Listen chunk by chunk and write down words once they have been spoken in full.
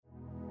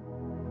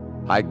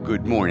Hi,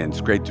 good morning. It's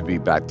great to be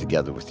back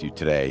together with you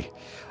today.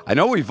 I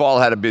know we've all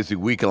had a busy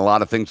week and a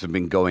lot of things have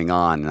been going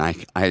on.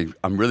 And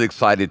I'm really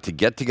excited to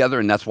get together,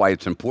 and that's why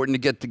it's important to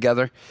get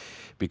together,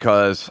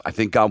 because I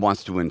think God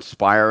wants to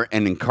inspire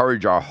and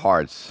encourage our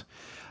hearts.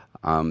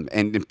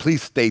 And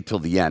please stay till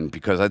the end,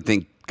 because I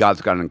think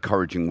God's got an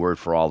encouraging word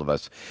for all of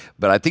us.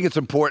 But I think it's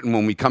important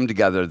when we come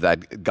together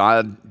that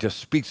God just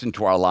speaks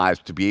into our lives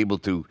to be able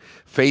to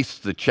face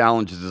the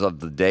challenges of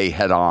the day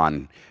head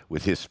on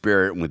with His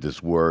Spirit and with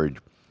His Word.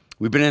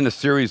 We've been in a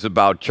series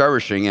about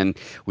cherishing, and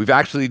we've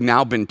actually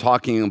now been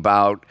talking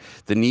about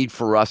the need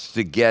for us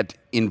to get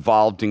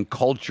involved in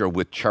culture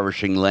with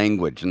cherishing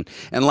language. And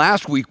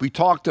last week we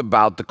talked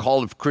about the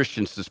call of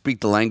Christians to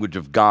speak the language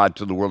of God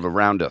to the world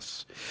around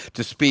us,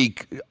 to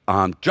speak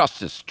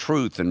justice,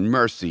 truth, and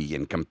mercy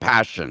and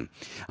compassion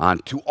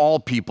to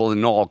all people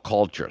in all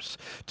cultures,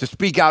 to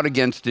speak out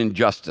against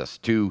injustice,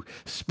 to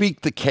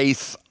speak the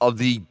case of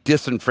the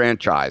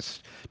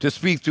disenfranchised, to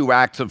speak through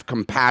acts of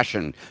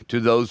compassion to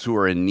those who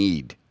are in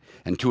need,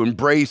 and to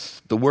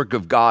embrace the work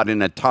of God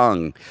in a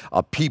tongue,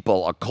 a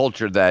people, a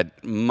culture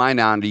that might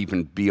not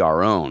even be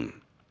our own.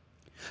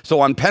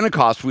 So on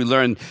Pentecost, we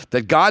learned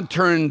that God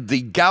turned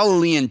the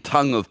Galilean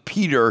tongue of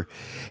Peter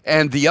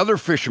and the other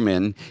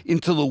fishermen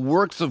into the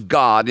works of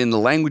God in the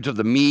language of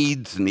the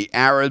Medes and the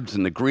Arabs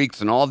and the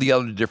Greeks and all the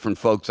other different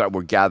folks that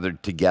were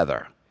gathered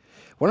together.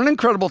 What an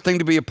incredible thing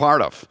to be a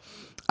part of.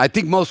 I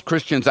think most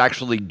Christians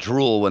actually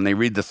drool when they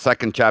read the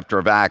second chapter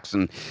of Acts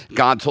and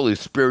God's Holy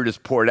Spirit is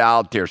poured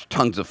out. There's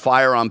tongues of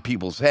fire on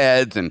people's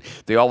heads, and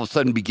they all of a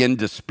sudden begin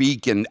to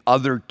speak in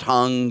other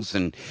tongues.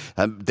 And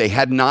they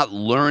had not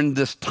learned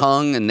this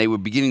tongue, and they were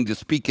beginning to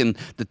speak in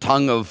the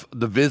tongue of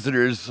the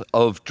visitors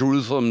of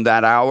Jerusalem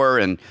that hour.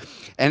 And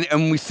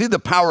we see the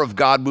power of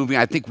God moving.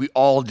 I think we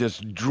all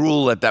just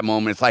drool at that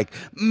moment. It's like,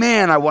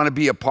 man, I want to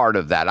be a part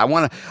of that.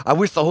 I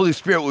wish the Holy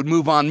Spirit would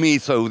move on me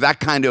so that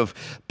kind of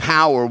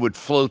power would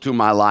flow through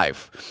my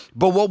life.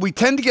 But what we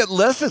tend to get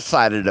less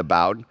excited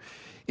about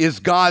is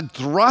God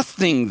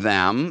thrusting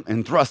them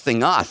and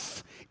thrusting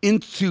us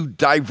into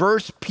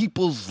diverse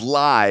people's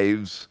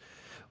lives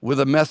with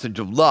a message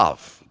of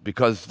love,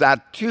 because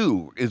that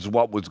too is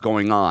what was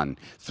going on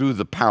through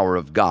the power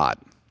of God.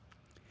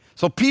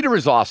 So Peter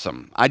is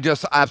awesome. I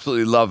just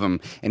absolutely love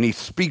him, and he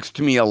speaks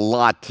to me a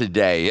lot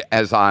today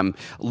as I'm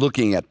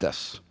looking at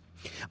this.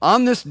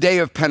 On this day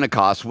of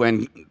Pentecost,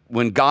 when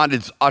God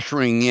is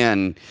ushering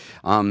in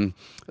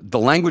the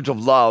language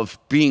of love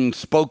being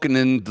spoken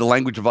in the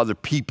language of other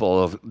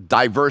people, of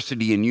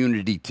diversity and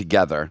unity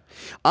together,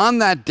 on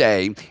that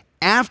day,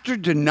 after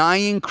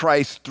denying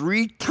Christ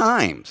 3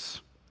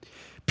 times,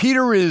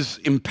 Peter is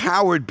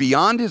empowered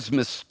beyond his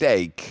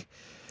mistake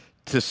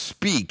to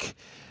speak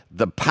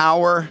the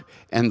power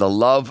and the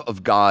love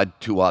of God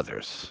to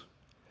others.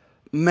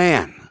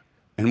 Man,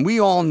 and we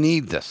all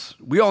need this.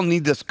 We all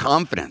need this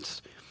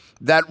confidence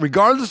that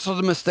regardless of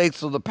the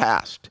mistakes of the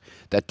past,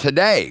 that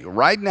today,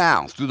 right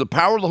now, through the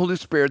power of the Holy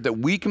Spirit, that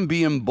we can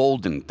be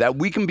emboldened, that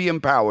we can be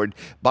empowered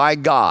by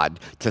God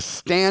to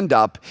stand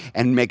up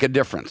and make a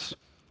difference.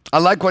 I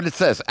like what it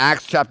says,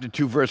 Acts chapter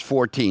 2, verse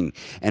 14.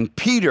 And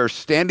Peter,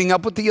 standing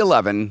up with the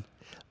 11,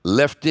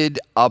 lifted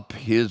up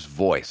his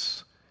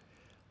voice.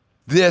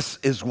 This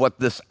is what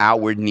this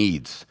hour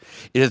needs.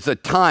 It is a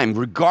time,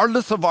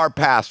 regardless of our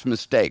past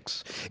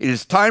mistakes, it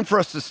is time for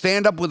us to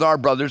stand up with our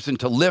brothers and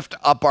to lift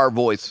up our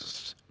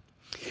voices.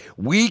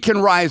 We can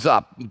rise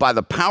up by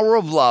the power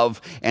of love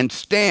and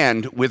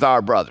stand with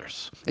our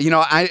brothers. You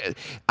know,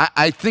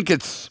 I think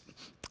it's,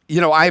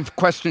 you know, I've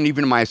questioned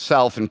even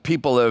myself, and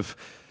people have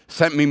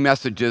sent me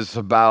messages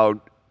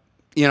about,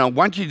 you know,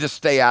 why don't you just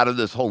stay out of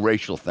this whole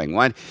racial thing?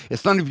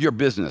 It's none of your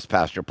business,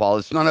 Pastor Paul.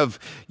 It's none of,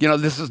 you know,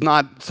 this is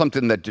not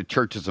something that the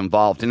church is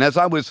involved in. As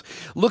I was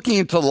looking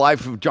into the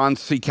life of John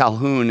C.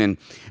 Calhoun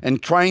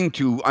and trying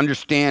to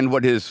understand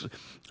what his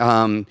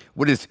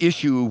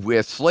issue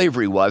with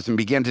slavery was, and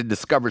began to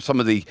discover some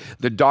of the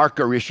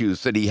darker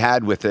issues that he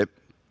had with it,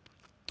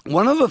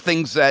 one of the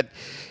things that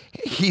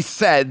he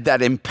said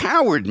that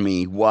empowered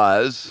me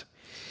was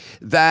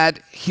that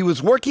he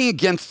was working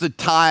against the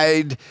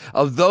tide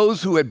of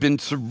those who had been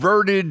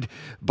subverted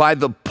by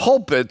the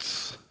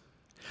pulpits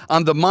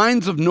on the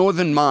minds of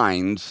northern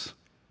minds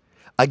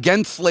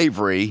against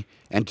slavery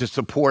and to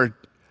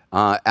support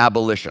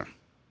abolition.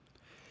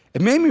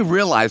 It made me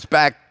realize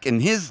back in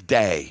his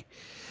day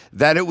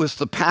that it was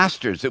the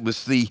pastors, it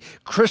was the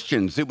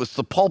Christians, it was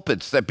the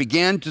pulpits that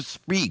began to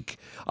speak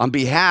on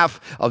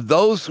behalf of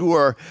those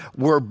who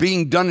were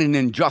being done an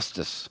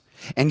injustice.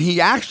 And he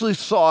actually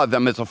saw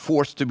them as a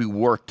force to be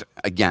worked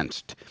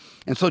against.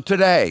 And so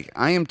today,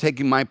 I am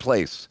taking my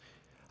place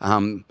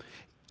in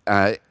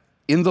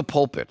the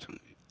pulpit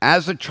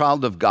as a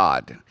child of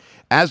God,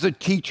 as a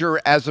teacher,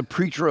 as a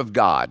preacher of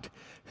God,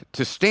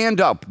 to stand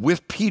up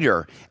with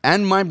Peter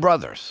and my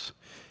brothers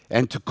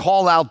and to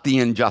call out the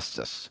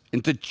injustice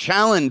and to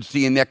challenge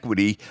the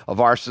inequity of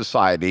our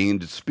society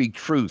and to speak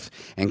truth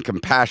and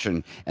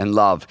compassion and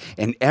love.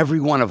 And every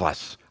one of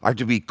us are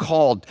to be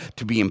called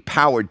to be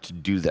empowered to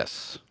do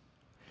this.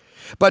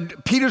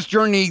 But Peter's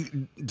journey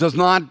is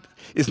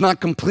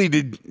not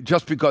completed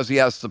just because he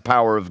has the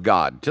power of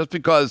God, just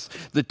because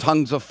the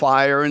tongues of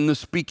fire and the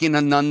speaking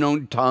in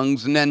unknown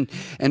tongues and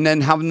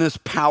then having this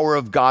power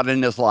of God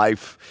in his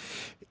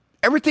life.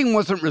 Everything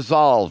wasn't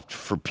resolved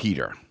for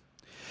Peter.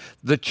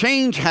 The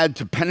change had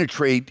to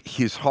penetrate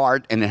his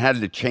heart and it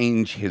had to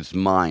change his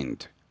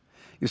mind.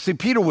 You see,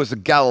 Peter was a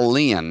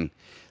Galilean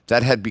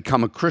that had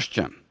become a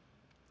Christian.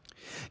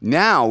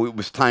 Now it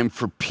was time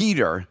for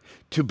Peter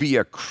to be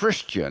a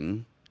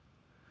Christian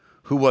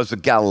who was a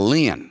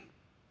Galilean.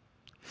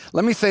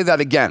 Let me say that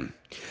again.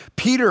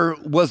 Peter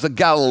was a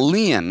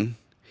Galilean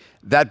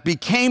that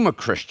became a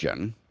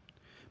Christian,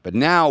 but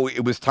now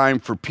it was time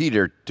for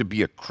Peter to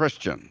be a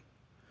Christian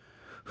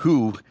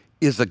who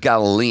is a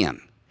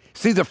Galilean.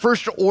 See, the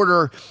first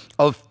order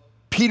of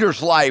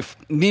Peter's life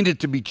needed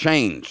to be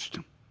changed.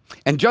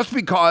 And just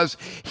because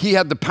he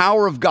had the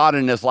power of God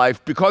in his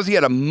life, because he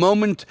had a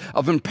moment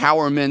of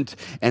empowerment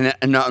and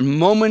a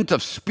moment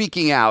of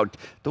speaking out,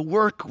 the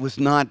work was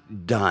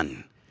not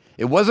done.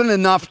 It wasn't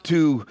enough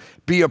to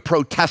be a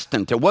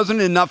protestant. It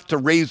wasn't enough to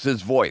raise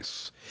his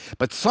voice.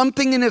 But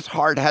something in his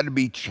heart had to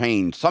be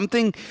changed.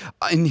 Something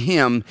in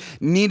him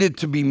needed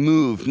to be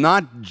moved,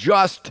 not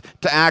just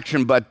to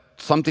action, but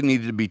something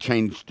needed to be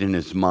changed in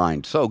his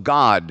mind. So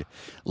God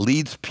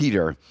leads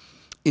Peter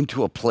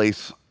into a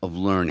place of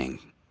learning.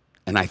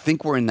 And I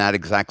think we're in that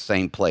exact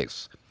same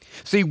place.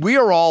 See, we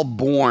are all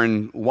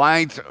born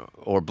white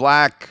or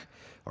black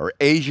or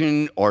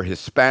Asian or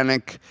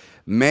Hispanic,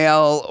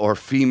 male or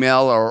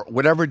female, or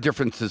whatever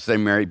differences they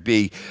may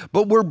be.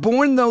 But we're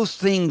born those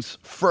things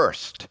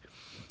first.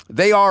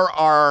 They are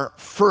our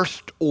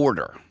first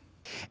order.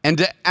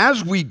 And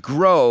as we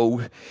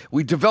grow,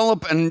 we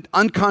develop an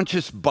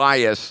unconscious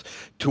bias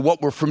to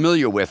what we're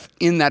familiar with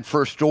in that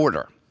first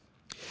order.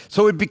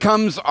 So it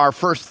becomes our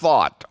first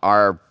thought,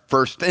 our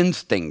first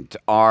instinct,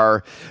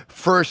 our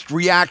first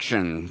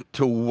reaction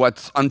to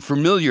what's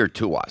unfamiliar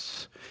to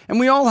us. And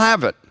we all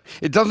have it.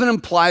 It doesn't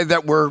imply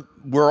that we're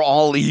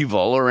all evil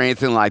or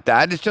anything like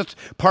that. It's just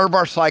part of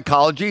our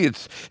psychology.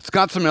 It's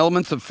got some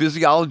elements of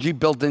physiology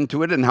built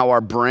into it and how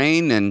our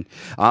brain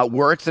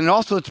works. And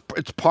also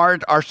it's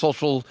part of our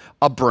social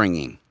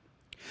upbringing.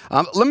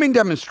 Let me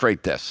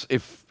demonstrate this.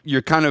 If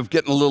you're kind of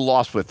getting a little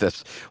lost with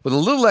this, with a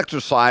little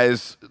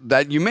exercise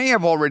that you may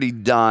have already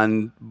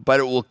done, but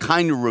it will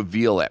kind of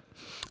reveal it.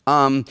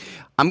 I'm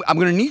going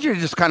to need you to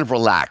just kind of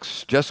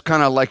relax, just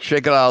kind of like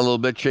shake it out a little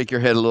bit, shake your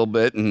head a little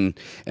bit, and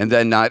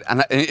then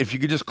if you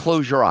could just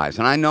close your eyes.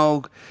 And I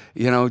know,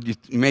 you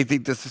may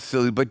think this is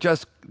silly, but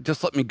just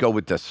let me go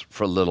with this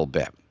for a little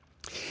bit.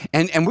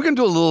 And we're going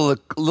to do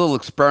a little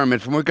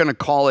experiment, and we're going to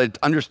call it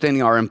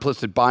understanding our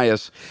implicit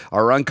bias,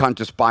 our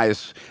unconscious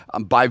bias,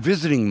 by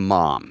visiting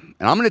Mom.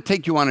 And I'm going to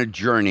take you on a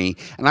journey,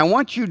 and I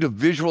want you to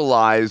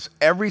visualize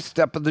every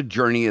step of the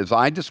journey as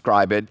I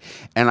describe it,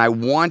 and I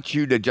want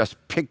you to just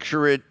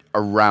picture it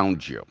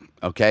around you,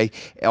 okay?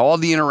 All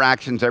the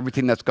interactions,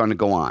 everything that's going to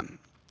go on,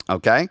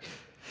 okay?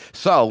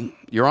 So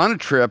you're on a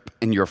trip,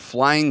 and you're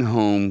flying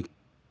home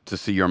to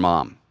see your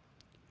mom.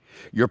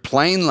 Your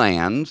plane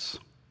lands,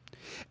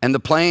 and the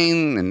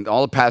plane and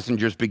all the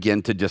passengers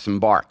begin to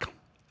disembark.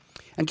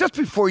 And just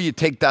before you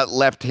take that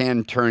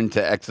left-hand turn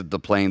to exit the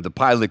plane, the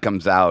pilot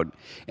comes out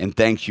and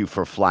thanks you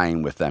for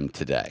flying with them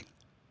today.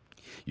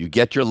 You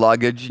get your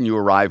luggage and you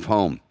arrive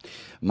home.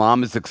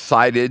 Mom is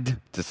excited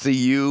to see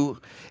you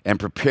and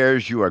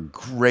prepares you a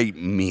great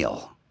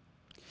meal.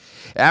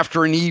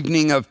 After an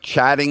evening of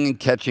chatting and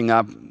catching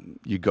up,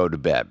 you go to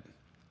bed.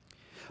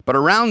 But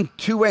around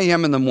 2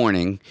 a.m. in the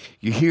morning,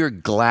 you hear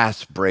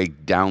glass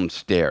break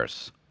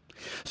downstairs.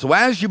 So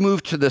as you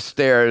move to the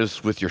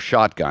stairs with your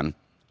shotgun,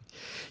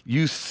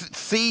 you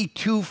see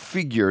two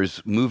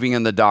figures moving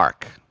in the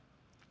dark.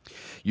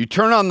 You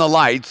turn on the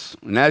lights,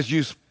 and as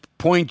you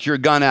point your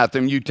gun at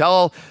them, you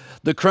tell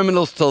the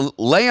criminals to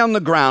lay on the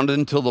ground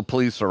until the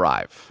police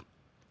arrive.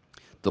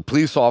 The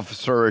police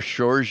officer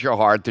assures your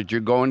heart that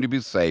you're going to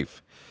be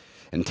safe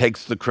and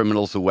takes the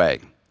criminals away.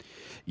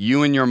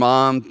 You and your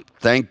mom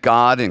thank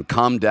God and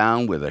calm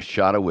down with a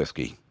shot of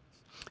whiskey.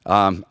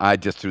 I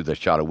just threw the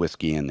shot of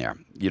whiskey in there.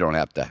 You don't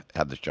have to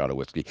have the shot of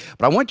whiskey.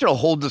 But I want you to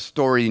hold the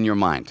story in your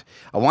mind.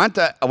 I want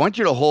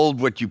you to hold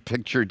what you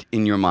pictured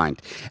in your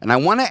mind. And I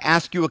want to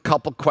ask you a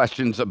couple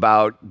questions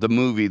about the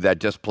movie that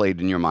just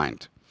played in your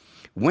mind.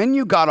 When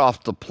you got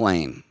off the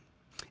plane,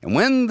 and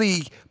when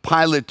the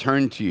pilot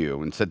turned to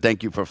you and said,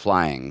 "Thank you for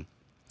flying,"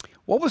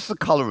 what was the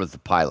color of the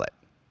pilot?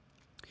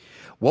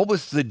 What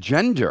was the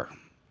gender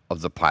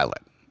of the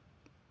pilot?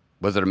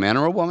 Was it a man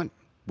or a woman?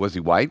 Was he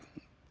white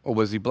or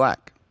was he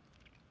black?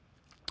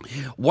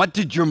 What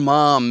did your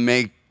mom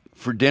make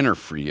for dinner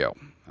for you?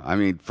 I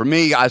mean, for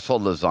me, I saw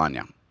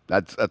lasagna.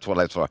 That's what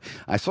I saw.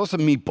 I saw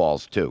some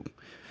meatballs, too.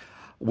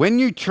 When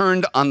you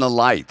turned on the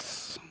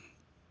lights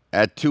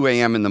at 2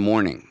 a.m. in the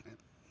morning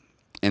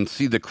and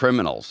see the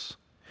criminals,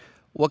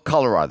 what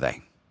color are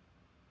they?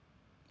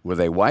 Were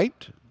they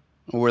white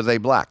or were they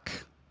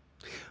black?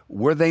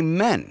 Were they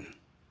men?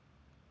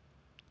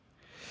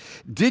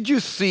 Did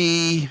you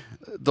see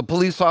the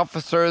police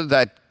officer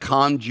that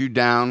calmed you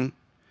down,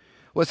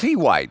 was he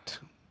white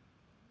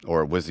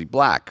or was he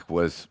black?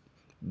 Was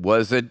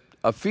it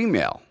a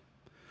female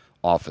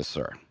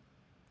officer?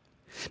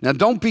 Now,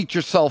 don't beat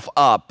yourself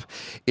up.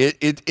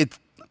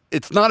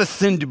 It's not a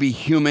sin to be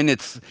human.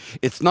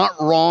 It's not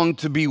wrong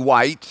to be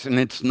white, and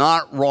it's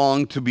not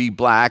wrong to be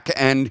black.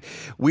 And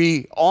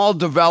we all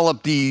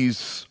develop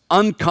these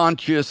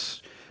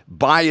unconscious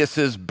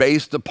biases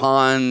based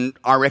upon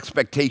our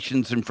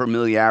expectations and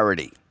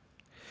familiarity.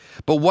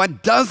 But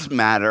what does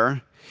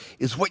matter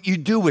is what you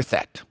do with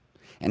it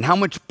and how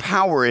much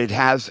power it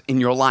has in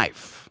your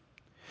life.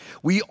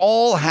 We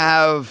all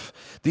have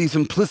these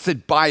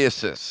implicit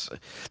biases,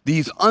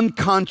 these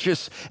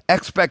unconscious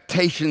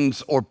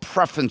expectations or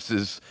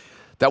preferences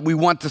that we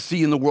want to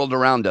see in the world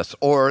around us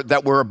or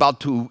that we're about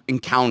to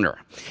encounter.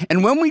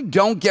 And when we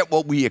don't get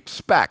what we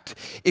expect,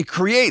 it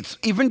creates,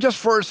 even just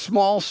for a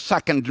small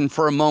second and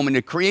for a moment,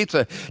 it creates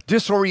a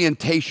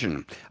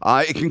disorientation.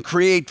 It can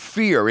create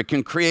fear. It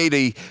can create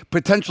a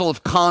potential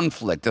of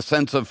conflict, a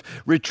sense of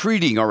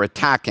retreating or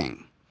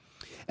attacking.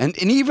 And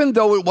even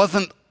though it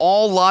wasn't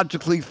all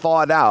logically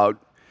thought out,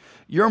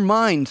 your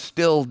mind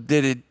still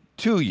did it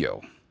to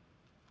you.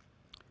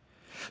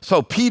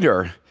 So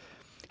Peter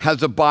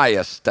has a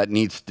bias that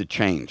needs to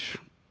change,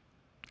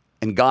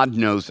 and God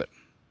knows it.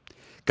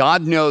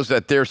 God knows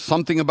that there's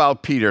something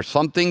about Peter,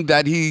 something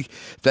that he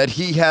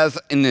has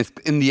in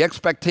the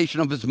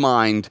expectation of his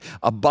mind,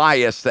 a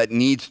bias that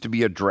needs to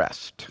be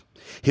addressed.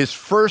 His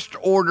first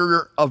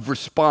order of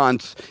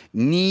response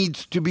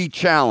needs to be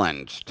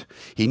challenged.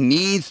 He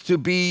needs to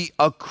be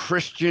a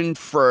Christian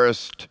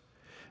first,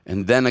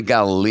 and then a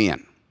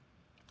Galilean.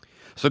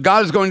 So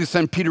God is going to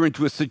send Peter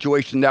into a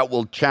situation that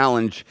will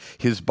challenge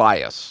his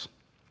bias.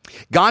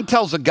 God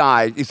tells a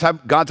guy,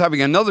 God's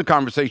having another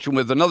conversation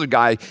with another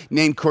guy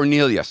named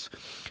Cornelius,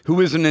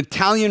 who is an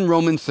Italian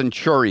Roman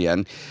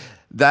centurion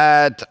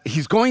that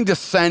he's going to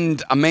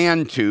send a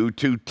man to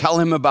tell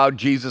him about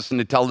Jesus and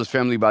to tell his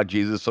family about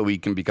Jesus so he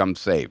can become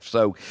saved.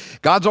 So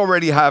God's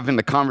already having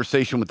a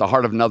conversation with the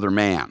heart of another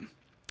man.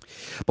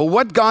 But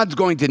what God's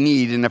going to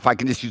need, and if I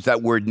can just use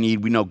that word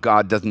need, we know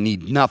God doesn't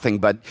need nothing,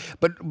 but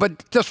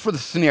just for the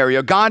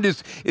scenario, God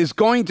is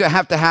going to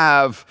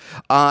have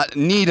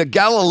need a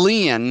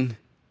Galilean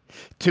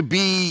to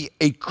be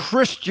a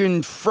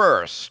Christian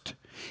first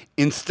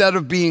instead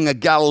of being a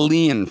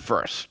Galilean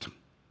first,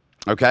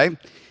 okay?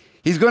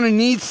 He's going to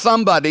need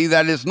somebody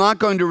that is not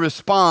going to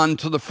respond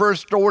to the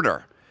first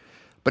order,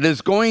 but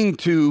is going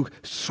to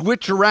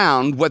switch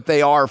around what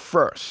they are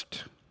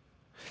first.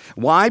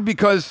 Why?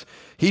 Because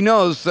he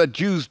knows that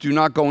Jews do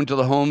not go into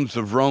the homes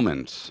of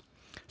Romans,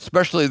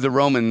 especially the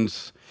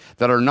Romans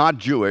that are not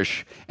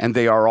Jewish, and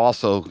they are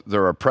also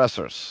their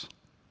oppressors.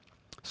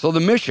 So the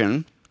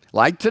mission,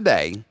 like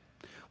today,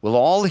 will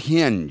all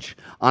hinge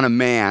on a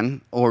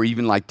man, or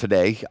even like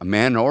today, a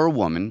man or a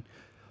woman,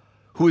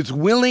 who is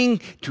willing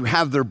to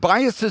have their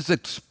biases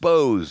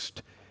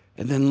exposed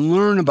and then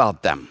learn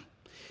about them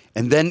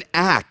and then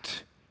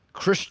act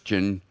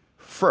Christian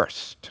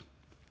first.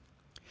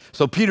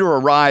 So Peter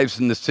arrives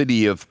in the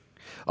city of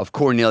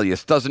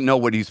Cornelius, doesn't know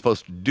what he's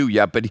supposed to do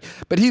yet,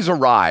 but he's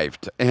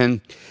arrived.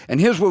 And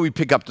here's where we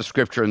pick up the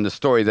scripture and the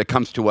story that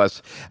comes to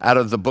us out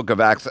of the book of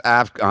Acts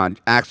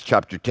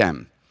chapter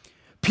 10.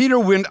 Peter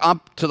went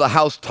up to the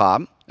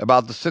housetop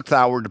about the 6th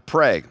hour to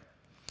pray,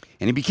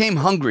 and he became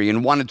hungry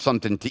and wanted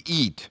something to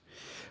eat.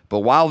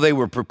 But while they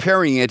were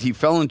preparing it, he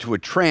fell into a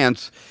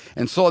trance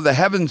and saw the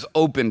heavens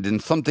opened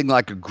and something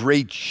like a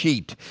great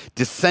sheet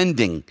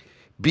descending,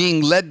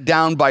 being let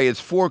down by its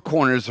four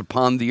corners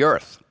upon the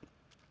earth.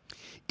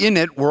 In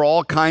it were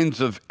all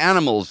kinds of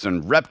animals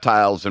and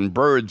reptiles and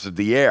birds of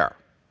the air.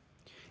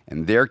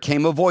 And there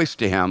came a voice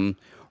to him,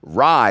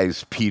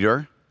 "Rise,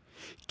 Peter,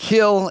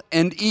 kill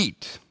and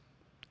eat."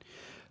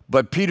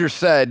 But Peter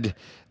said,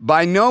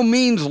 "By no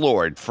means,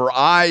 Lord, for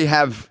I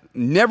have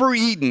never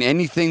eaten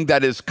anything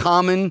that is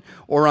common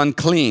or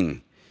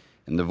unclean."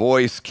 And the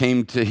voice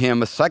came to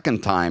him a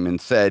second time and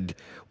said,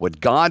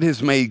 "What God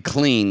has made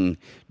clean,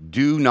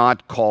 do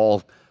not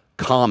call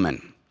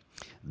common."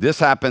 This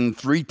happened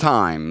 3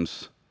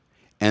 times,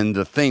 and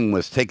the thing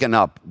was taken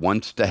up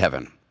once to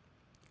heaven.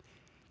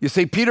 You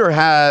see, Peter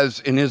has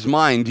in his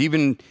mind,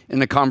 even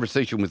in a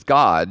conversation with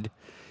God,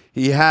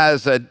 he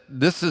has that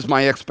this is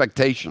my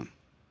expectation.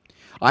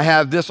 I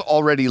have this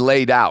already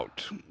laid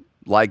out,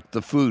 like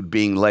the food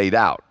being laid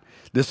out.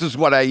 This is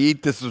what I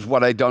eat, this is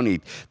what I don't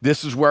eat.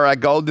 This is where I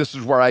go, this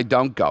is where I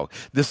don't go.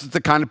 This is the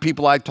kind of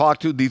people I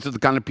talk to, these are the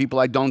kind of people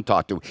I don't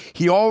talk to.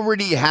 He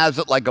already has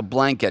it like a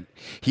blanket.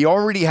 He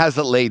already has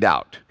it laid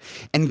out.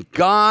 And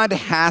God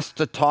has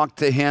to talk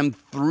to him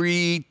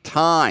 3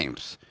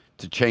 times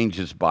to change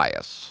his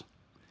bias.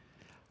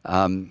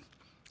 And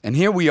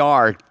here we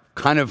are,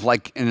 kind of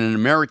like in an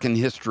American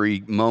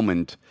history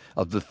moment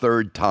of the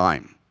 3rd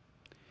time.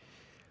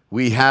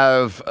 We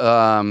have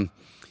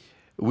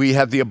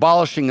the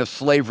abolishing of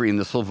slavery in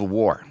the Civil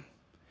War.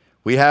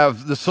 We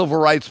have the civil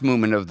rights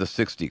movement of the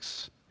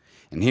 60s.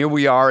 And here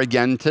we are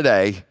again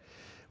today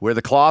where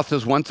the cloth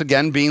is once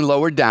again being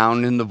lowered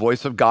down and the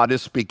voice of God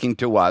is speaking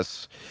to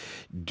us,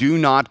 do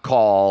not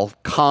call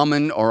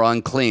common or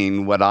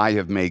unclean what I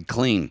have made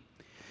clean.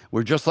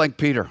 We're just like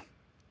Peter.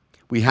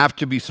 We have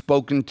to be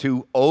spoken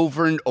to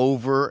over and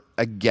over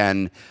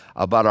again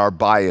about our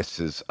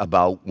biases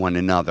about one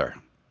another.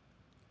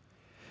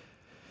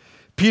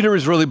 Peter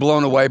is really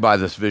blown away by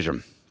this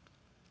vision.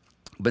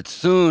 But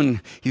soon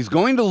he's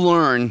going to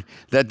learn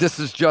that this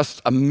is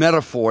just a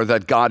metaphor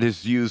that God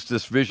has used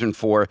this vision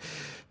for,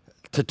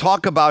 to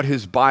talk about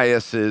his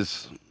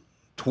biases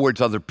towards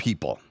other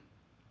people.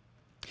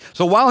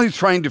 So while he's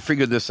trying to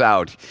figure this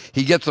out,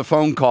 he gets a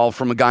phone call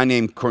from a guy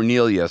named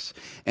Cornelius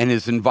and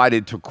is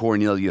invited to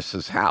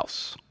Cornelius's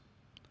house.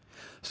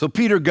 So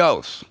Peter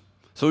goes.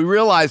 So he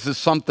realizes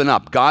something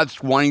up.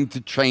 God's wanting to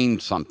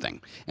change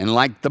something. And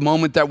like the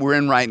moment that we're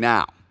in right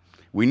now,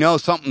 we know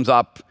something's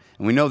up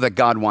and we know that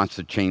God wants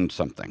to change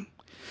something.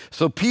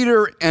 So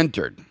Peter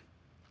entered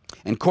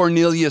and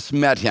Cornelius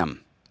met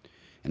him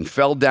and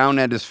fell down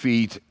at his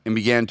feet and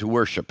began to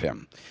worship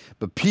him.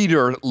 But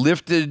Peter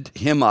lifted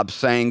him up,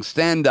 saying,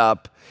 "Stand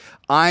up,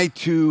 I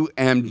too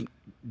am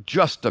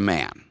just a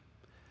man.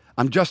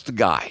 I'm just a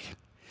guy."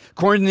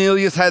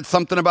 Cornelius had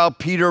something about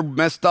Peter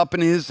messed up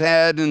in his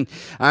head, and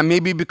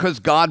maybe because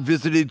God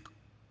visited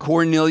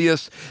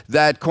Cornelius,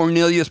 that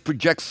Cornelius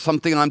projects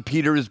something on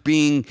Peter as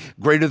being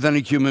greater than a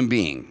human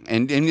being.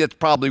 And that's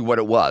probably what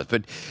it was.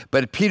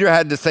 But Peter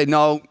had to say,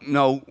 no,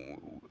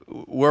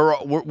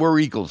 we're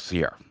equals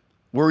here.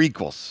 We're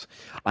equals.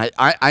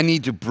 I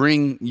need to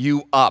bring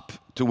you up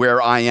to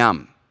where I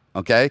am,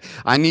 okay?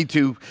 We need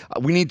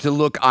to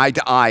look eye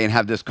to eye and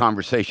have this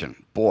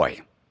conversation.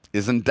 Boy,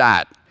 isn't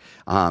that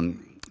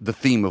the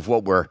theme of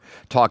what we're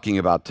talking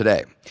about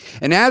today.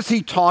 And as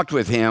he talked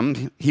with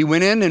him, he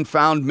went in and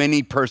found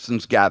many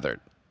persons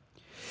gathered.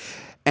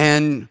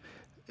 And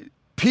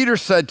Peter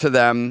said to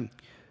them,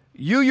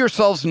 "You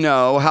yourselves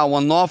know how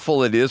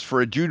unlawful it is for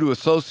a Jew to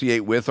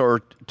associate with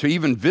or to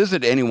even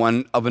visit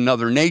anyone of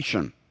another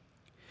nation.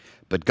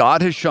 But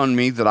God has shown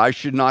me that I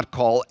should not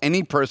call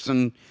any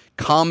person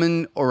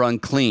common or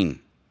unclean."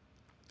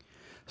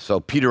 So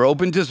Peter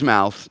opened his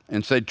mouth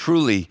and said,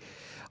 "Truly,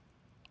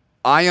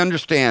 I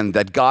understand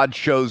that God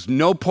shows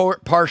no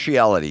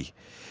partiality,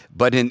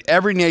 but in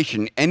every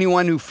nation,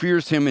 anyone who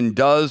fears him and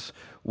does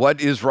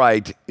what is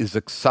right is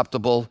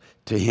acceptable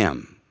to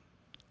him."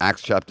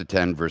 Acts chapter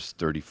 10, verse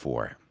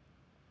 34.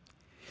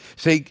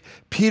 See,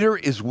 Peter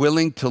is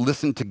willing to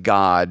listen to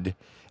God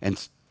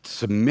and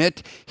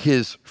submit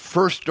his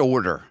first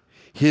order,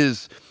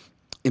 his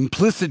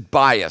implicit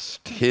bias,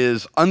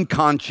 his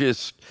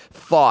unconscious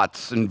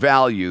thoughts and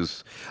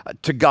values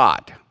to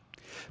God.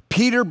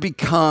 Peter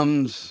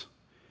becomes,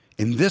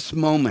 in this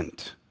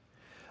moment,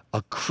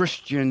 a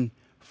Christian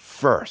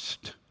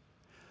first.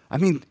 I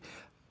mean,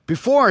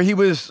 before he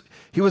was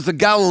a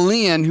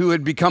Galilean who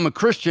had become a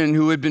Christian,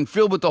 who had been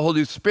filled with the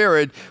Holy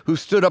Spirit, who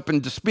stood up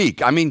and to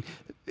speak. I mean,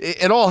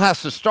 it all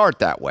has to start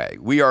that way.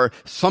 We are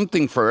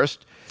something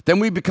first, then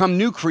we become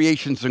new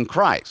creations in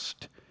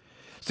Christ.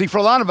 See, for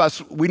a lot of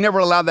us, we never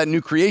allow that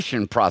new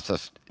creation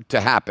process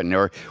to happen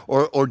or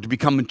to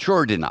become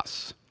matured in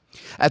us.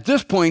 At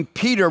this point,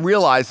 Peter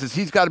realizes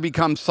he's got to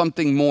become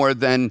something more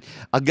than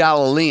a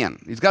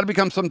Galilean. He's got to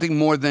become something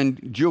more than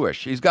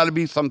Jewish. He's got to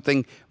be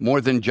something more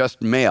than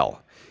just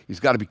male. He's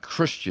got to be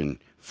Christian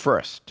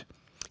first.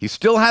 He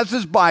still has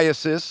his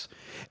biases,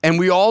 and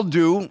we all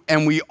do,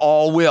 and we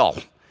all will.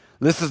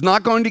 This is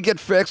not going to get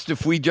fixed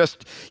if we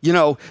just,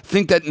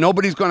 think that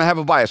nobody's going to have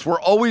a bias. We're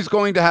always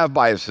going to have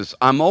biases.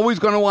 I'm always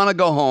going to want to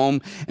go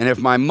home. And if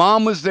my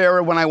mom was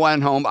there when I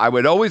went home, I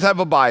would always have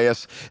a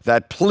bias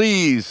that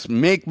please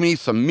make me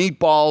some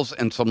meatballs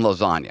and some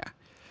lasagna.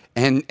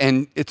 And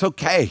it's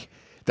okay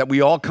that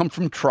we all come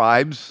from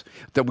tribes,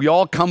 that we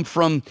all come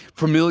from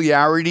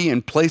familiarity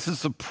and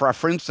places of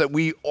preference that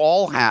we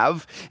all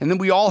have, and then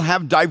we all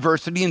have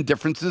diversity and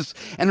differences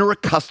and are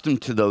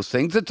accustomed to those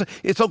things.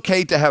 It's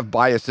okay to have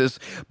biases,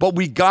 but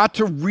we got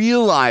to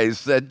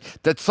realize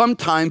that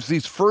sometimes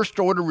these first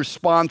order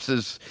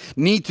responses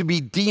need to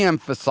be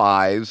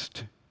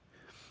de-emphasized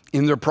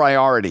in their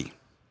priority,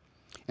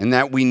 and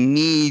that we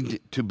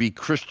need to be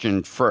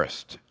Christian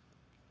first.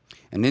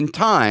 And in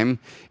time,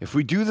 if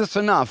we do this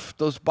enough,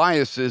 those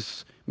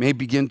biases may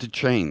begin to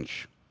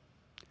change.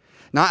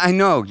 Now, I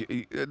know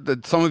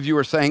that some of you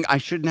are saying, I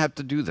shouldn't have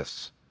to do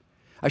this.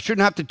 I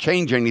shouldn't have to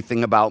change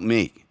anything about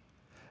me.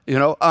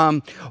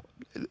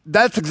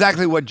 That's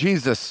exactly what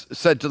Jesus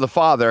said to the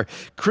Father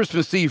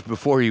Christmas Eve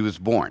before he was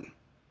born.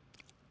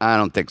 I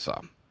don't think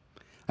so.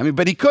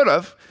 But he could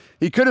have.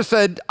 He could have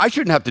said, I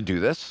shouldn't have to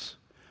do this.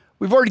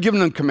 We've already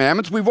given him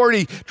commandments. We've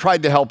already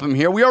tried to help him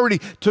here. We already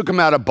took him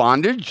out of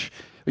bondage.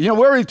 We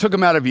already took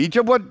them out of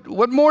Egypt.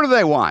 What more do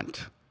they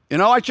want?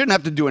 I shouldn't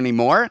have to do any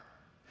more.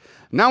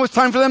 Now it's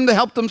time for them to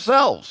help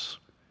themselves.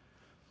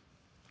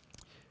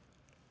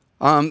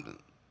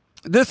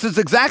 This is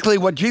exactly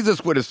what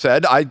Jesus would have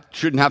said. I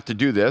shouldn't have to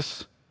do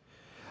this.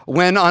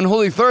 When on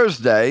Holy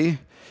Thursday,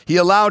 he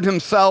allowed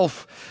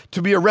himself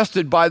to be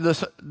arrested by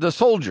the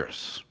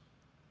soldiers.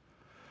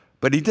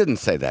 But he didn't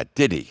say that,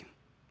 did he?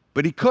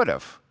 But he could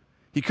have.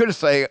 He could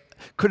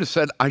have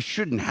said, I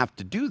shouldn't have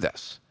to do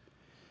this.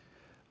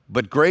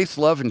 But grace,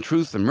 love, and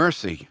truth and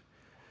mercy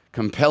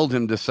compelled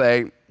him to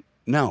say,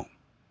 no.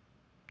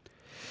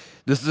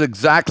 This is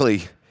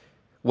exactly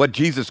what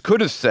Jesus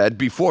could have said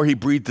before he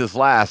breathed his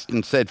last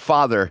and said,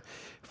 Father,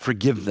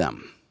 forgive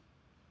them.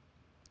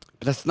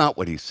 But that's not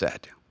what he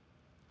said.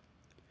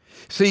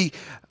 See,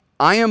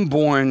 I am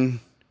born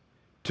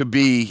to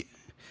be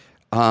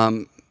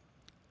an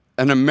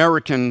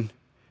American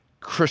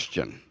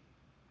Christian.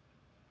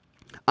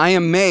 I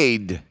am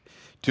made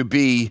to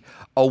be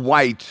a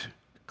white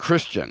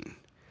Christian.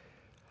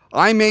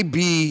 I may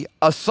be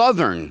a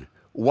Southern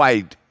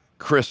white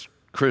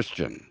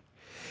Christian,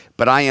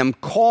 but I am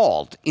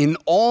called in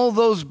all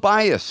those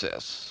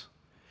biases,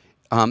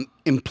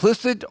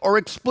 implicit or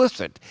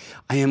explicit,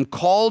 I am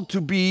called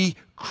to be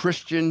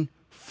Christian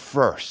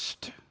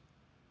first.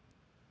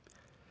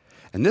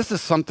 And this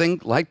is something,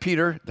 like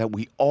Peter, that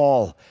we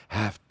all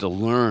have to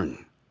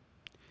learn.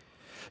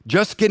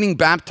 Just getting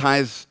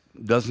baptized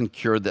doesn't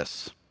cure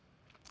this.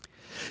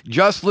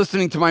 Just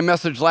listening to my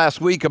message last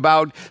week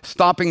about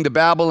stopping to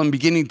babble and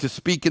beginning to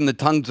speak in the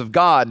tongues of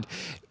God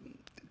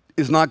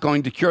is not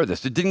going to cure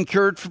this. It didn't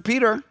cure it for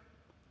Peter.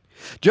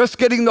 Just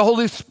getting the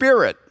Holy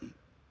Spirit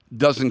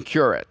doesn't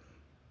cure it.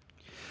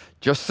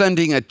 Just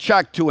sending a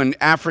check to an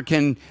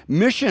African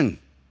mission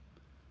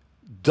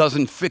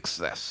doesn't fix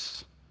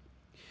this.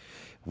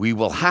 We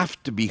will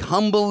have to be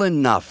humble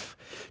enough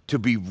to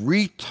be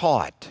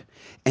retaught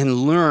and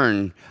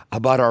learn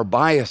about our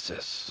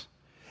biases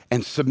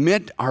and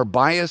submit our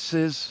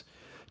biases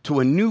to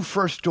a new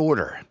first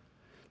order,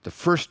 the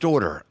first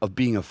order of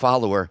being a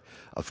follower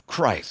of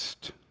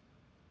Christ.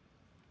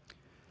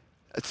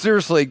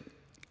 Seriously,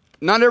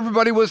 not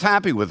everybody was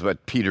happy with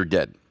what Peter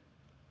did.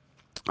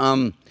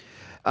 You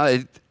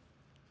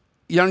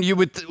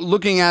would,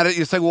 looking at it,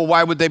 you say, well,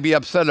 why would they be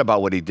upset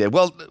about what he did?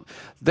 Well,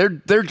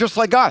 they're just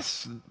like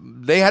us.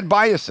 They had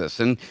biases,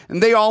 and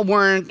they all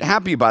weren't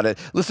happy about it.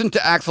 Listen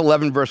to Acts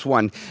 11, verse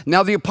 1.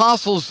 Now the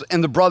apostles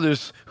and the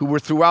brothers who were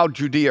throughout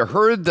Judea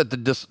heard that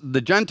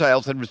the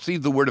Gentiles had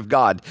received the word of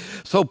God.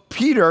 So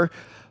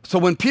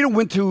when Peter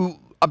went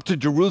up to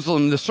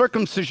Jerusalem, the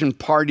circumcision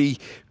party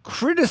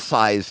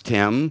criticized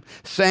him,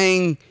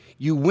 saying,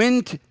 you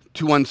went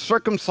to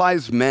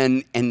uncircumcised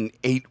men and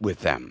ate with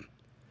them.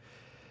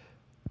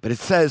 But it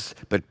says,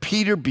 but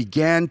Peter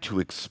began to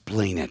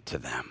explain it to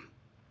them.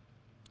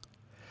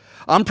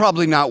 I'm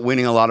probably not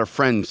winning a lot of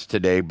friends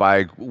today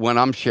by what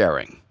I'm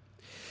sharing,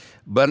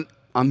 but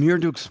I'm here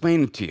to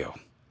explain it to you.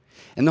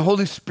 And the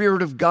Holy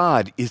Spirit of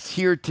God is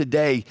here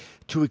today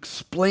to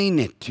explain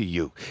it to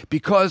you,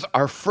 because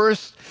our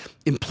first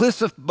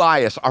implicit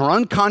bias, our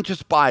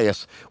unconscious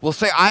bias, will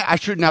say, I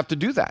shouldn't have to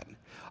do that.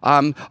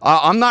 I'm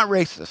not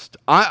racist.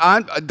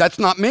 That's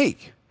not me.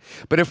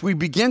 But if we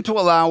begin to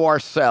allow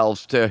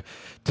ourselves to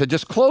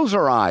just close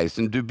our eyes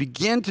and to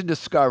begin to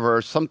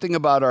discover something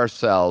about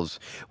ourselves,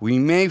 we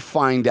may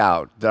find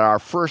out that our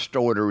first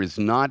order is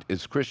not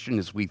as Christian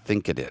as we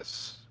think it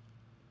is.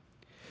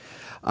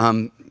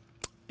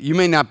 You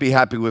may not be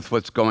happy with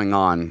what's going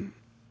on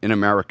in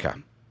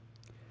America.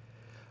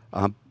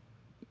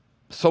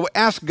 So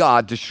ask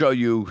God to show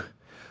you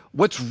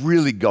what's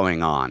really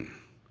going on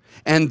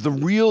and the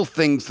real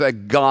things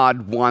that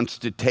God wants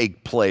to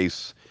take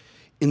place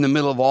in the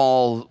middle of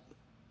all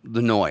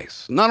the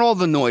noise. Not all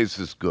the noise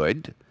is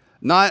good.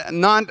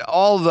 Not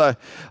all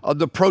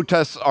the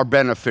protests are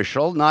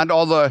beneficial. Not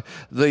all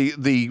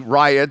the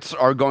riots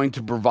are going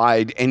to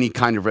provide any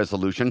kind of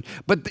resolution.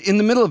 But in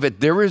the middle of it,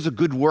 there is a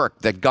good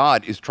work that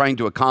God is trying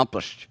to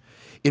accomplish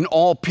in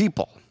all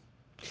people.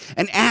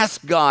 And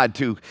ask God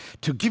to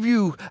give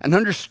you an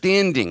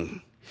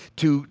understanding,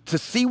 to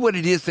see what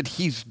it is that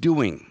he's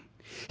doing.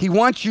 He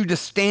wants you to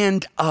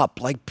stand up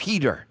like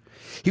Peter.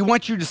 He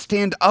wants you to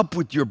stand up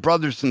with your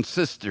brothers and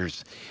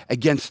sisters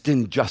against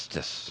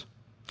injustice.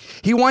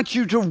 He wants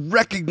you to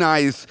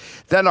recognize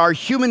that our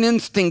human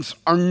instincts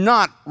are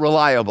not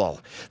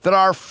reliable, that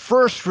our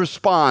first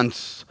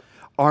response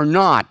are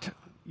not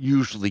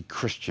usually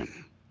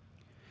Christian.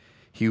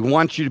 He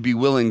wants you to be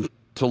willing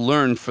to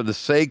learn for the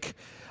sake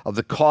of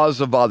the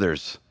cause of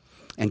others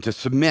and to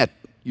submit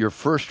your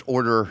first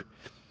order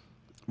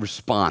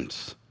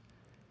response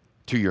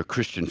to your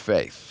Christian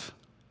faith.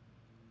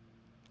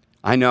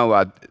 I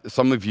know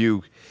some of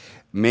you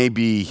may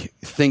be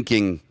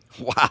thinking,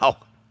 wow,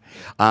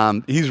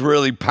 he's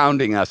really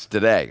pounding us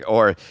today,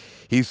 or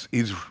he's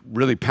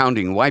really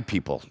pounding white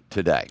people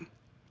today.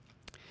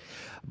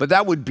 But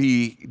that would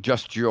be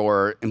just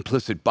your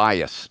implicit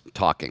bias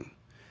talking,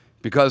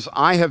 because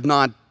I have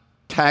not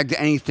tagged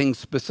anything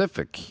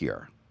specific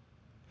here.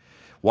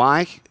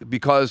 Why?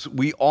 Because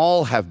we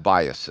all have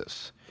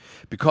biases,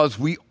 because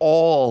we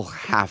all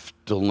have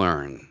to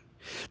learn.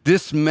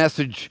 This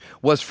message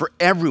was for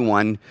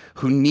everyone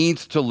who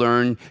needs to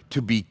learn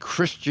to be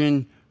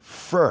Christian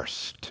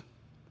first.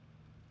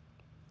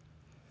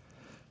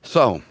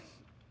 So,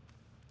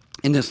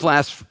 in this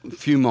last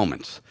few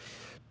moments,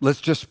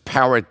 let's just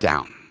power it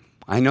down.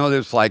 I know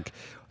there's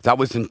that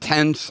was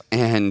intense,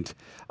 and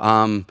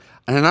And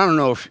I don't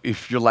know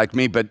if you're like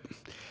me, but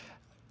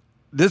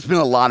there's been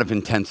a lot of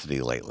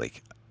intensity lately.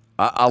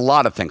 A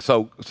lot of things.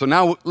 So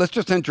now let's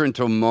just enter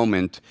into a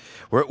moment.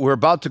 We're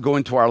about to go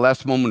into our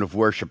last moment of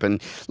worship.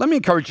 And let me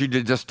encourage you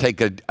to just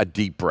take a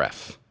deep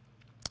breath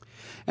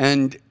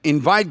and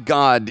invite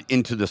God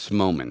into this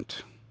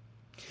moment.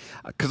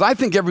 Because I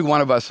think every one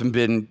of us have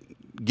been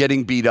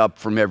getting beat up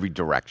from every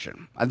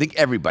direction. I think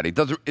everybody.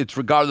 It's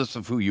regardless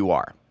of who you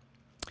are.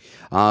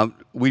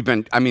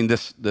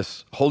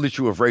 This whole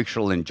issue of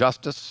racial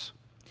injustice,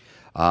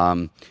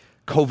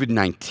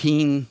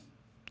 COVID-19,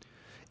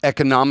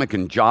 economic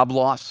and job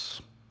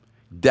loss,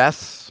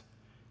 deaths,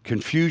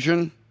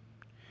 confusion,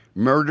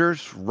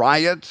 murders,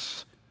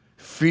 riots,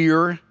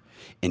 fear,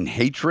 and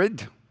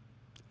hatred.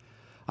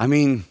 I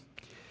mean,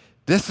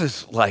 this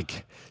is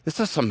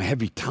some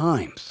heavy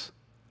times.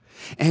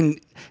 And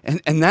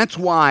that's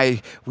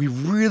why we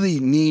really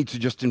need to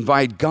just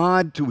invite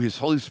God through His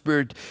Holy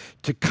Spirit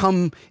to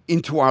come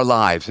into our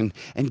lives. And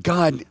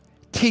God,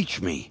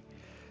 teach me.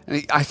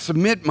 And I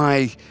submit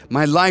my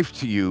life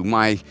to you,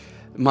 my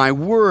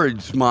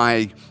words,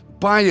 my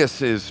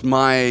biases,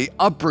 my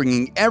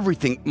upbringing,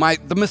 everything,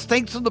 the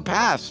mistakes of the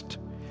past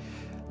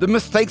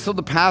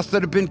that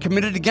have been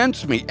committed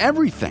against me,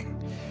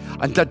 everything.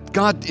 And that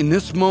God, in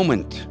this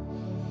moment,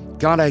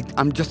 God,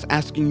 I'm just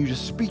asking you to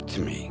speak to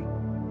me.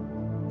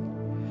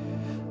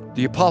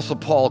 The Apostle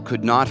Paul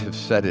could not have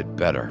said it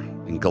better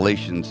in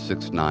Galatians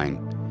 6:9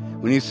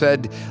 when he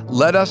said,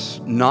 "Let us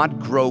not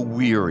grow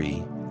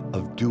weary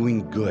of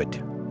doing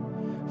good,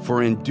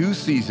 for in due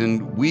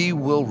season we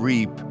will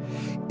reap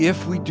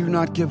if we do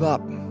not give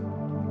up."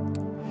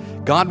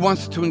 God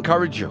wants to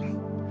encourage you.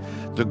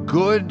 The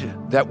good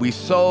that we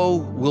sow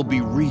will be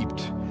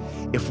reaped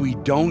if we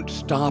don't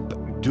stop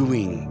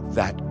doing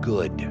that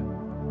good.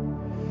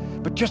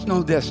 But just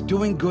know this,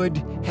 doing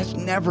good has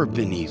never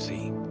been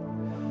easy.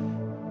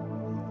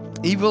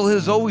 Evil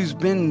has always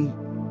been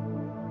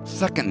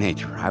second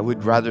nature. I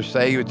would rather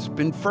say it's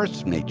been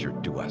first nature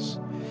to us.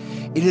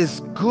 It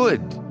is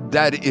good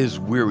that is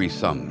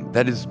wearisome,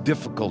 that is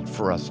difficult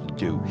for us to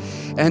do.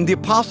 And the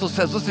apostle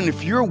says, listen,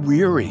 if you're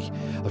weary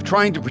of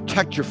trying to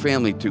protect your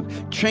family, to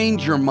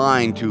change your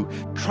mind, to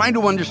try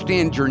to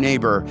understand your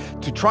neighbor,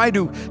 to try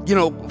to,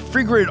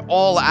 figure it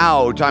all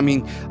out.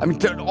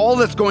 All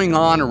that's going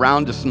on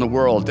around us in the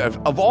world,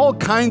 of all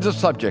kinds of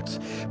subjects,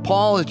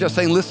 Paul is just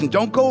saying, listen,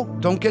 don't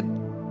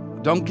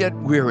get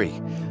weary.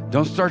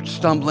 Don't start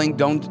stumbling.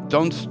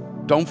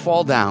 Don't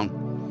fall down.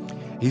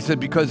 He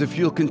said, because if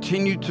you'll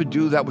continue to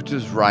do that which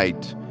is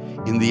right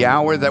in the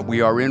hour that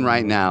we are in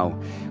right now,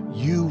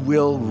 you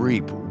will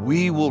reap.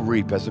 We will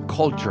reap as a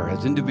culture,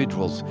 as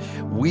individuals.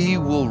 We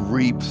will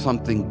reap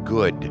something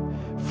good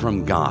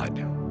from God.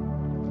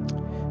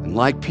 And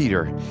like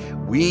Peter,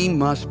 we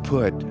must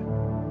put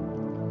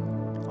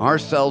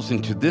ourselves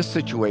into this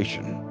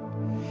situation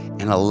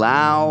and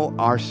allow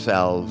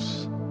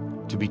ourselves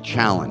to be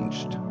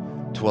challenged,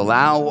 to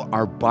allow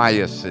our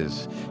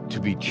biases to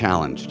be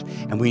challenged.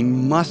 And we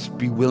must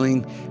be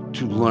willing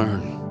to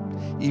learn,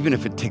 even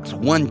if it takes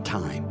 1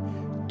 time,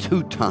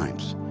 2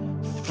 times,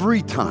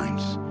 3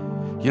 times,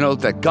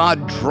 that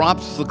God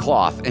drops the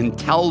cloth and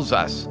tells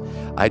us,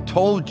 I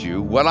told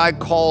you what I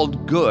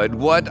called good,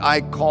 what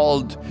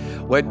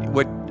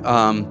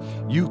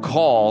you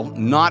call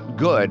not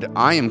good,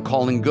 I am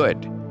calling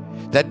good.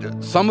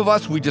 That some of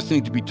us, we just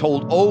need to be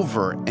told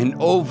over and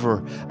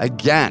over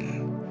again.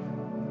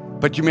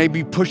 But you may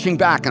be pushing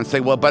back and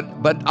say, well, but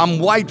I'm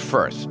white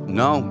first.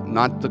 No,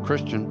 not the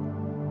Christian.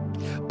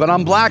 But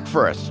I'm black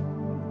first.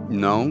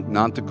 No,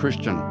 not the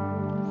Christian.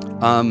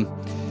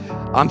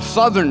 I'm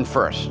Southern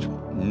first.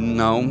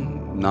 No,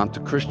 not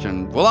the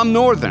Christian. Well, I'm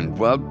Northern.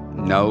 Well,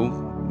 no,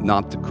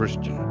 not the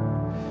Christian.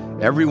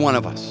 Every one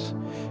of us,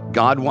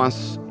 God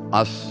wants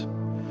us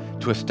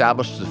to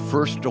establish the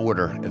first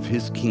order of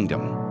His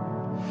kingdom.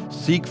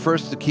 Seek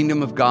first the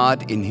kingdom of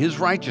God in His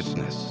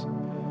righteousness.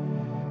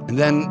 And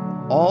then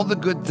all the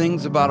good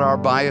things about our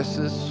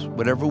biases,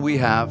 whatever we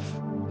have,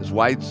 as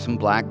whites and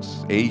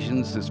blacks,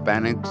 Asians,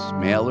 Hispanics,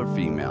 male or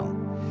female,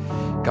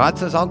 God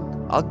says,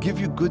 I'll give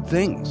you good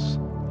things.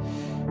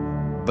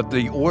 But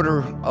the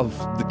order of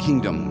the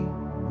kingdom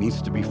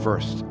needs to be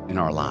first in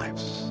our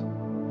lives.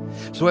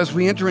 So as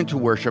we enter into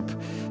worship,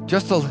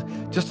 just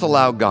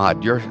allow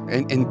God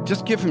and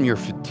just give Him your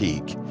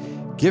fatigue.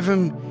 Give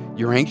Him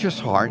your anxious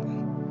heart.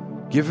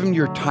 Give Him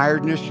your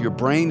tiredness. Your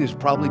brain is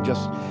probably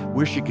just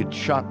wish it could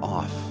shut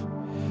off.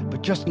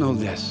 But just know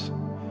this,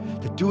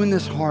 that doing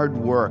this hard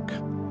work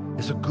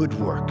is a good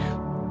work.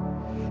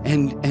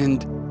 And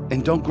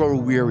don't grow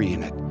weary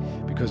in it,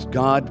 because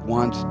God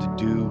wants to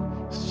do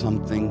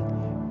something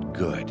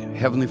good.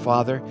 Heavenly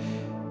Father,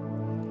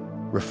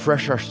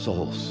 refresh our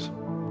souls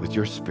with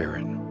your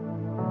Spirit.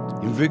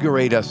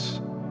 Invigorate us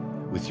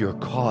with your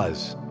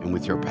cause and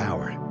with your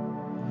power.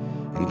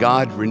 And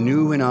God,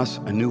 renew in us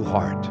a new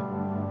heart.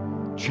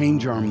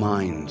 Change our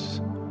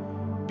minds.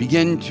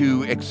 Begin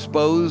to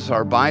expose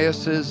our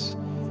biases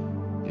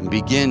and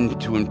begin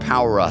to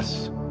empower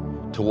us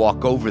to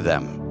walk over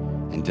them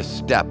and to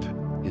step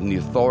in the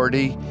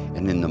authority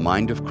and in the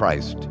mind of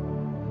Christ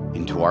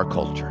into our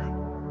culture.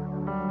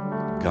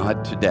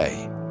 God,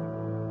 today,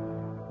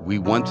 we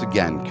once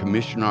again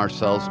commission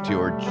ourselves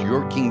towards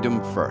your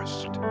kingdom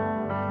first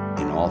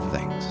in all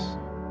things.